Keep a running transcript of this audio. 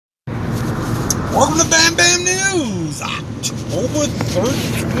Welcome to Bam Bam News, October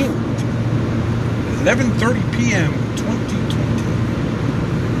 13th, 11:30 p.m., 2020.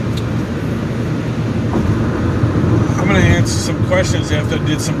 I'm going to answer some questions after I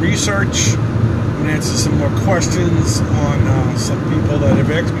did some research. I'm going to answer some more questions on some people that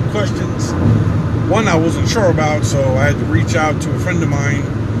have asked me questions. One I wasn't sure about, so I had to reach out to a friend of mine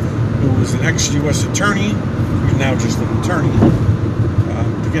who was an ex-U.S. attorney, who's now just an attorney,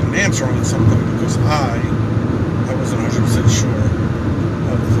 to get an answer on something because I wasn't 100% sure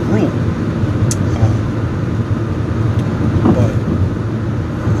of the rule. But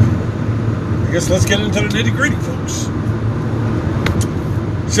I guess let's get into the nitty-gritty, folks.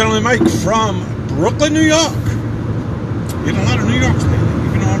 Gentleman Mike from Brooklyn, New York. Getting a lot of New Yorkers lately,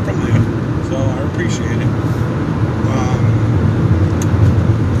 even though I'm from there, so I appreciate it.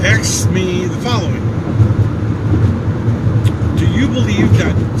 Asked me the following. Do you believe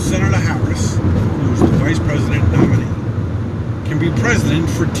that Senator Harris, who is the vice president nominee, can be president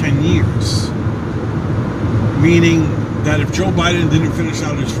for 10 years? Meaning that if Joe Biden didn't finish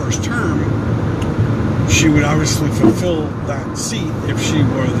out his first term, she would obviously fulfill that seat if she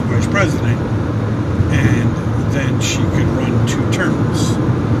were the vice president, and then she could run 2 terms.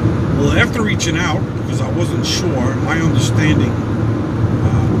 Well, after reaching out, because I wasn't sure, my understanding,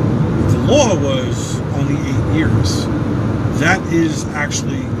 the law was only 8 years. That is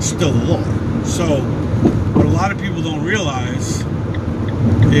actually still the law. So, what a lot of people don't realize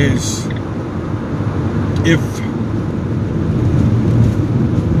is if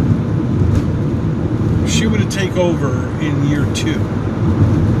she were to take over in year 2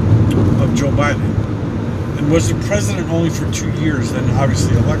 of Joe Biden and was the president only for 2 years, then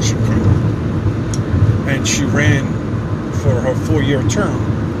obviously election came, and she ran for her 4-year term,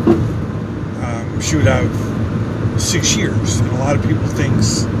 she would have 6 years. And a lot of people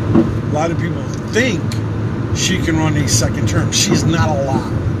think she can run a second term. She's not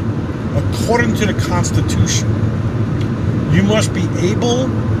allowed. According to the Constitution, you must be able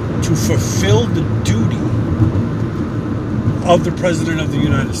to fulfill the duty of the President of the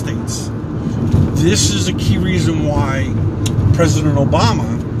United States. This is a key reason why President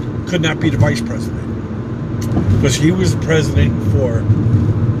Obama could not be the vice president, because he was the president for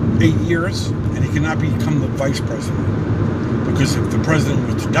 8 years, and he could not become the vice president, because if the president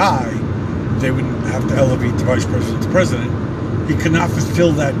were to die, they would have to elevate the vice president to president. He could not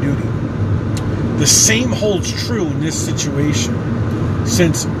fulfill that duty. The same holds true in this situation,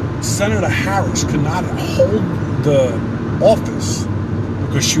 since Senator Harris could not hold the office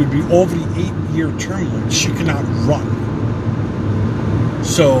because she would be over the 8-year term limit. She cannot run.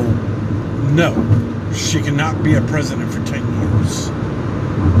 So, no, she cannot be a president for 10 years.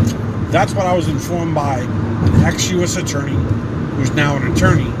 That's what I was informed by an ex-U.S. attorney, who's now an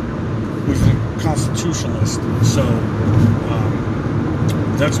attorney, who's a constitutionalist. So,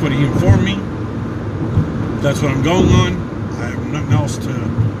 that's what he informed me. That's what I'm going on. I have nothing else to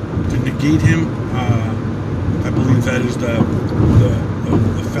negate him. I believe that is the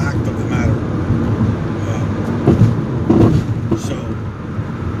fact of the matter. So,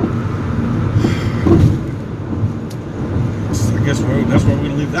 I guess that's where we're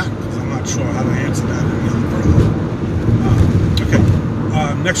going to leave that, because I'm not sure how to answer that any further. Okay.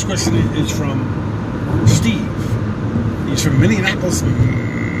 Next question is from Steve. He's from Minneapolis,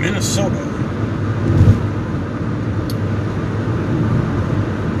 Minnesota.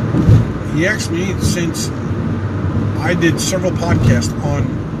 He asked me, since I did several podcasts on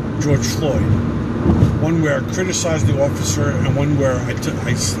George Floyd, one where I criticized the officer and one where I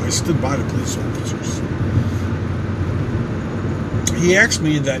stood by the police officers. He asked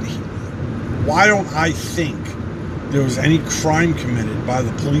me that why don't I think there was any crime committed by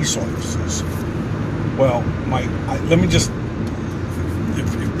the police officers? Well, let me just,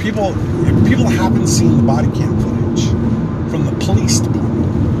 if people haven't seen the body cam footage from the police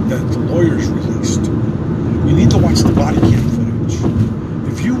department that the lawyers released, you need to watch the body cam footage.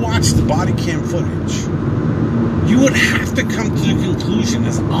 If you watch the body cam footage, you would have to come to the conclusion,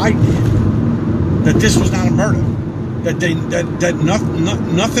 as I did, that this was not a murder. That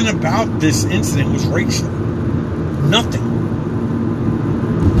nothing about this incident was racial. Nothing.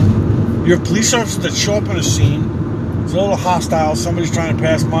 You have police officers that show up on a scene. It's a little hostile. Somebody's trying to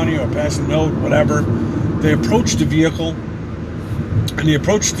pass money or pass a note, whatever. They approach the vehicle, and they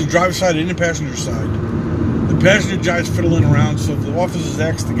approach the driver's side and the passenger side. The passenger guy's fiddling around, so the officer's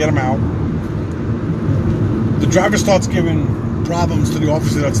asked to get him out. The driver starts giving problems to the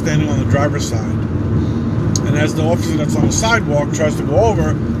officer that's standing on the driver's side. And as the officer that's on the sidewalk tries to go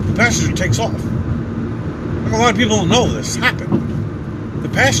over, the passenger takes off. Like, a lot of people don't know this happened. The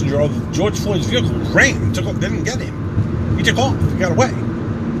passenger of George Floyd's vehicle ran. They didn't get him. He took off. He got away.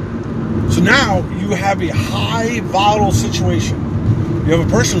 So now you have a high volatile situation. You have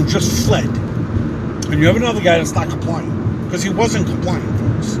a person who just fled. And you have another guy that's not complying. Because he wasn't complying,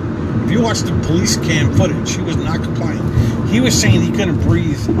 folks. If you watch the police cam footage, he was not complying. He was saying he couldn't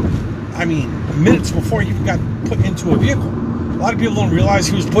breathe, minutes before he got put into a vehicle. A lot of people don't realize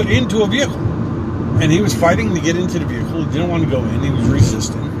he was put into a vehicle. And he was fighting to get into the vehicle. He didn't want to go in. He was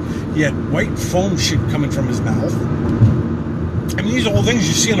resisting. He had white foam shit coming from his mouth. These are all things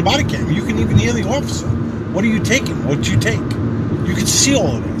you see on a body cam. You can even hear the officer. What are you taking? What'd you take? You can see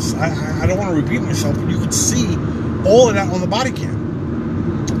all of this. I don't want to repeat myself, but you could see all of that on the body cam.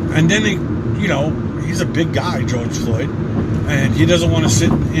 And then he's a big guy, George Floyd, and he doesn't want to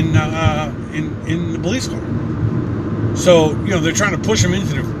sit in the police car. So they're trying to push him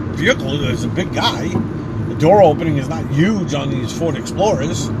into the vehicle. There's a big guy. The door opening is not huge on these Ford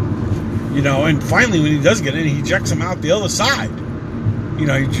Explorers. And finally when he does get in, he ejects him out the other side. He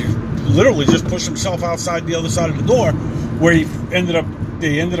literally just pushed himself outside the other side of the door, where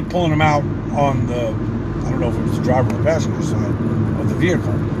they ended up pulling him out on the, I don't know if it was the driver or the passenger side of the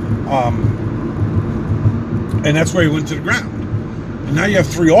vehicle. And that's where he went to the ground. And now you have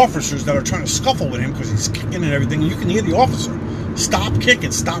 3 officers that are trying to scuffle with him because he's kicking and everything. You can hear the officer, stop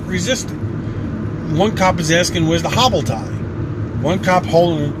kicking, stop resisting. One cop is asking, where's the hobble tie? One cop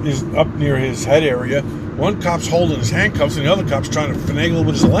holding is up near his head area. One cop's holding his handcuffs, and the other cop's trying to finagle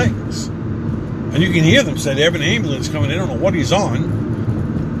with his legs. And you can hear them say they have an ambulance coming. They don't know what he's on.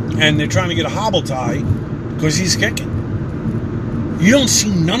 And they're trying to get a hobble tie because he's kicking. You don't see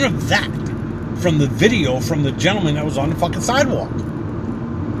none of that from the video from the gentleman that was on the fucking sidewalk.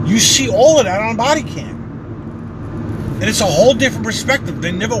 You see all of that on body cam. And it's a whole different perspective.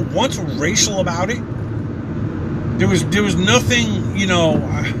 They never once were racial about it. There was nothing, you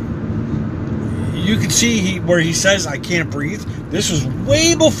could see where he says, I can't breathe. This was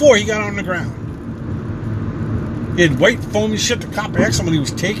way before he got on the ground. He had white foamy shit. The cop asked him what he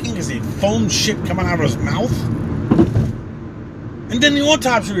was taking because he had foam shit coming out of his mouth. And then the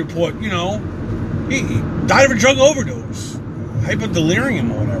autopsy report, he died of a drug overdose.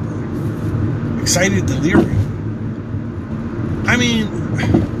 Hypodelirium or whatever. Excited delirium.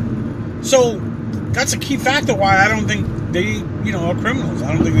 So that's a key factor why I don't think they, are criminals.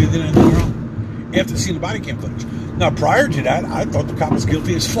 I don't think they did anything wrong after seeing the body cam footage. Now, prior to that, I thought the cop was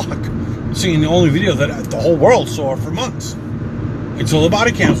guilty as fuck. Seeing the only video that the whole world saw for months. Until the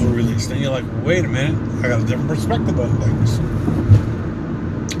body cams were released. And you're like, wait a minute, I got a different perspective on things.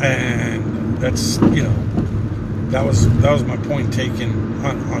 And that's, that was my point taken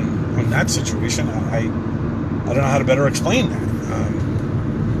on that situation. I don't know how to better explain that.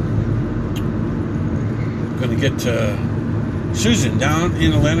 Going to get to Susan down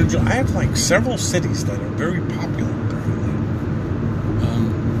in Atlanta, Georgia. I have several cities that are very popular apparently.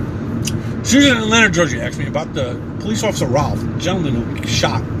 Susan in Atlanta, Georgia asked me about the police officer Ralph, the gentleman who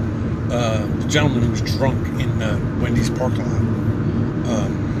shot the gentleman who was drunk in Wendy's parking lot.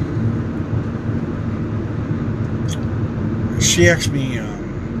 She asked me,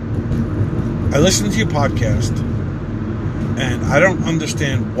 I listened to your podcast and I don't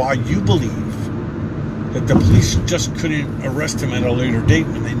understand why you believe that the police just couldn't arrest him at a later date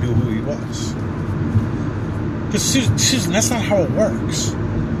when they knew who he was. Because, Susan, that's not how it works.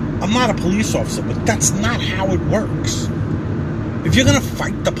 I'm not a police officer, but that's not how it works. If you're going to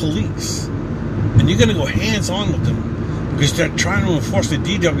fight the police, and you're going to go hands-on with them, because they're trying to enforce the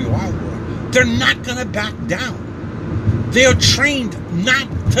DWI law, they're not going to back down. They are trained not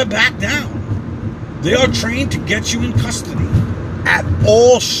to back down. They are trained to get you in custody at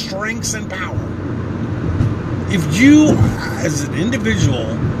all strengths and power. If you, as an individual,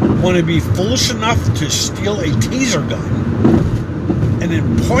 want to be foolish enough to steal a taser gun and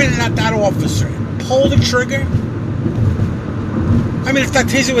then point it at that officer and pull the trigger, if that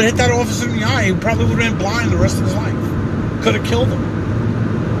taser would hit that officer in the eye, he probably would have been blind the rest of his life. Could have killed him.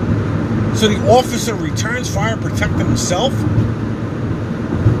 So the officer returns fire protecting himself,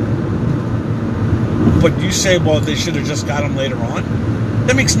 but you say, well, they should have just got him later on?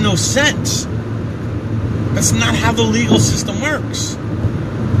 That makes no sense. That's not how the legal system works.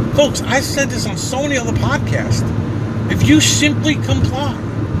 Folks, I've said this on so many other podcasts. If you simply comply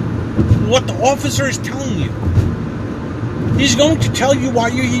with what the officer is telling you, he's going to tell you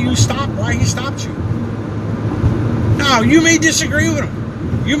why he stopped you. Now, you may disagree with him.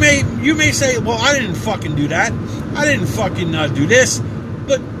 You may say, well, I didn't fucking do that. I didn't fucking do this.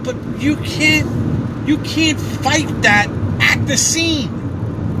 But you can't fight that at the scene.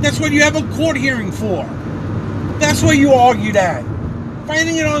 That's what you have a court hearing for. That's where you argue that.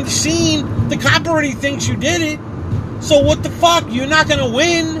 finding it on the scene, the cop already thinks you did it. So what the fuck? You're not going to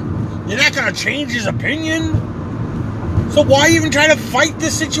win. You're not going to change his opinion. So why even try to fight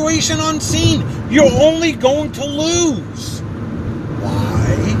this situation on scene? You're only going to lose.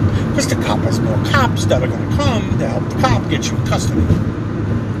 Why? Because the cop has more cops that are going to come to help the cop get you in custody.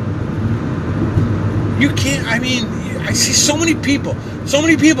 You can't, I mean, I see so many people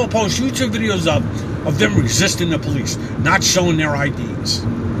post YouTube videos of them resisting the police, not showing their IDs.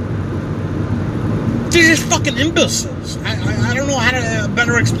 They're just fucking imbeciles. I don't know how to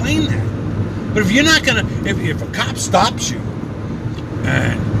better explain that. But if you're not gonna, if a cop stops you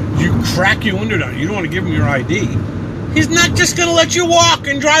and you crack your window down, you don't want to give him your ID, he's not just gonna let you walk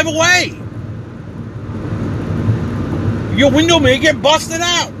and drive away. Your window may get busted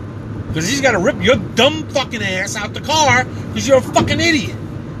out because he's got to rip your dumb fucking ass out the car because you're a fucking idiot.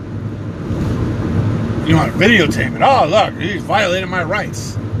 You want to videotape it? Oh, look, he's violating my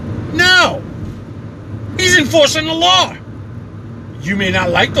rights. No. He's enforcing the law. You may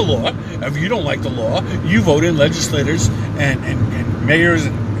not like the law. If you don't like the law, you vote in legislators and mayors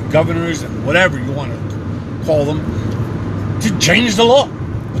and governors and whatever you want to call them to change the law.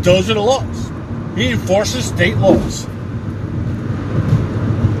 But those are the laws. He enforces state laws.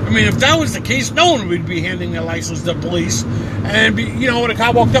 I mean, if that was the case, no one would be handing their license to the police and be, you know, when a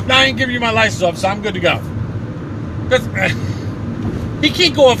cop walked up, I ain't giving you my license, officer, I'm good to go. He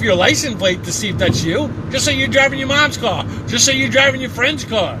can't go off your license plate to see if that's you. Just say you're driving your mom's car. Just say you're driving your friend's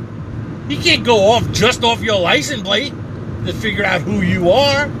car. He can't go off just off your license plate to figure out who you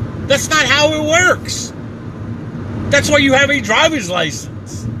are. That's not how it works. That's why you have a driver's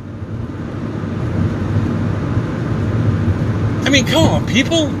license. I mean, come on,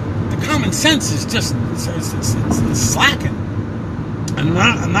 people. The common sense is just it's slacking. And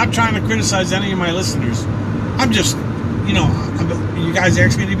I'm not trying to criticize any of my listeners. I'm just, you know, you guys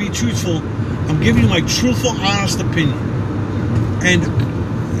asked me to be truthful. I'm giving you my truthful, honest opinion. And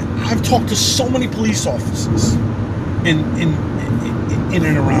I've talked to so many police officers in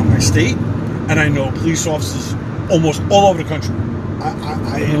and around my state, and I know police officers almost all over the country.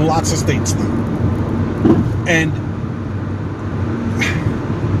 I in lots of states now, and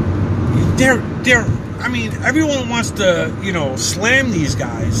they're. I mean, everyone wants to, you know, slam these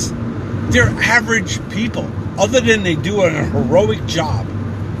guys. They're average people. Other than they do a heroic job.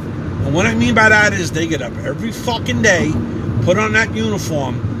 And what I mean by that is they get up every fucking day, put on that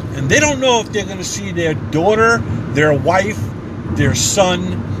uniform, and they don't know if they're going to see their daughter, their wife, their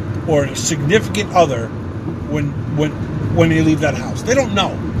son, or a significant other when they leave that house. They don't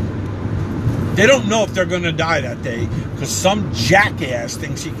know. They don't know if they're going to die that day because some jackass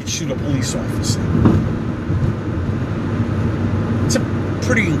thinks he can shoot a police officer. That's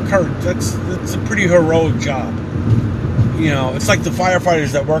a pretty heroic job. You know, it's like the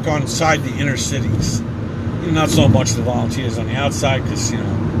firefighters that work on inside the inner cities. You know, not so much the volunteers on the outside because, you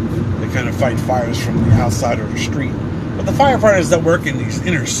know, they kind of fight fires from the outside of the street. But the firefighters that work in these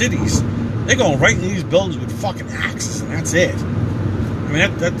inner cities, they go right in these buildings with fucking axes and that's it. I mean,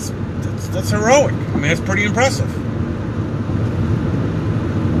 that's heroic. I mean, that's pretty impressive.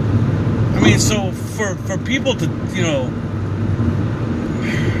 I mean, so for people to, you know,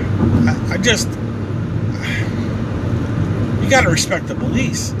 I just, you got to respect the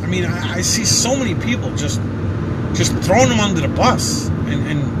police. I mean, I see so many people just throwing them under the bus,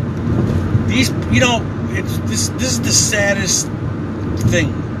 and these, you know, this is the saddest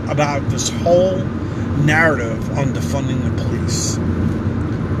thing about this whole narrative on defunding the police.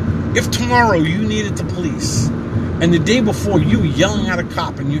 If tomorrow you needed the police, and the day before you were yelling at a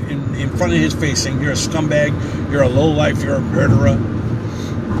cop and you in front of his face saying you're a scumbag, you're a lowlife, you're a murderer,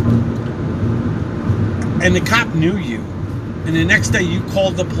 and the cop knew you, and the next day you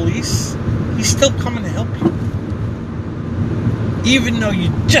called the police, he's still coming to help you. Even though you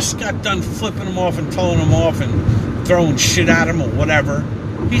just got done flipping him off and towing him off and throwing shit at him or whatever,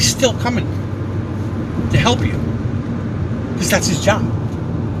 he's still coming to help you. Because that's his job.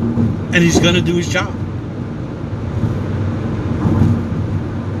 And he's going to do his job.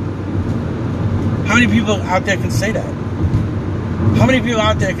 How many people out there can say that? How many people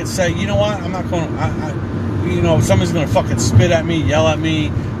out there can say, you know what, I'm not going to, you know, somebody's going to fucking spit at me, yell at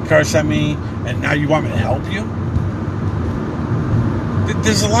me, curse at me, and now you want me to help you?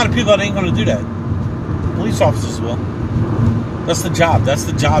 There's a lot of people that ain't going to do that. Police officers will. That's the job. That's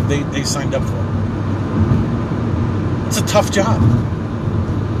the job they signed up for. It's a tough job.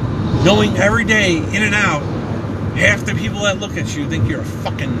 Knowing every day, in and out, half the people that look at you think you're a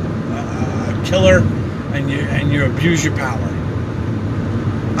fucking killer and you abuse your power.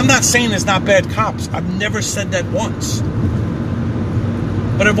 I'm not saying there's not bad cops. I've never said that once.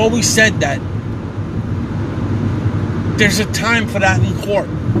 But I've always said that there's a time for that in court.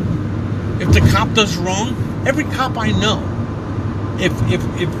 If the cop does wrong, every cop I know, if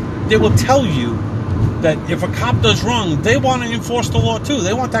they will tell you that if a cop does wrong, they want to enforce the law too.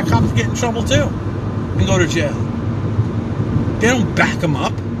 They want that cop to get in trouble too and go to jail. They don't back him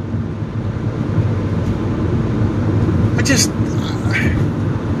up.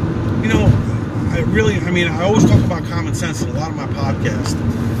 I always talk about common sense in a lot of my podcasts,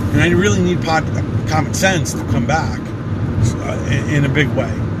 and I really need common sense to come back in a big way,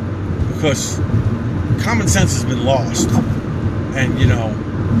 because common sense has been lost. And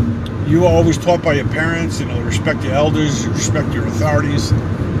you are always taught by your parents, respect your elders, respect your authorities,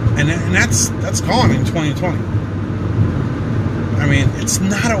 and that's gone in 2020. I mean, it's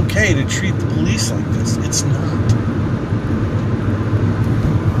not okay to treat the police like this. It's not.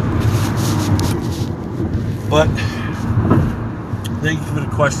 But thank you for the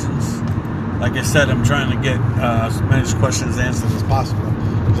questions. Like I said, I'm trying to get as many questions answered as possible,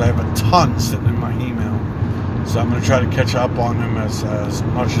 because I have a ton sitting in my email. So I'm going to try to catch up on them as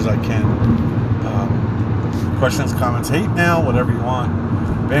much as I can. Questions, comments, hate mail, whatever you want.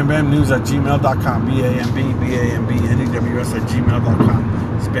 BamBamNews@gmail.com.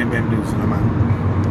 BAMBNEWS@gmail.com. It's Bam Bam News, and I'm out.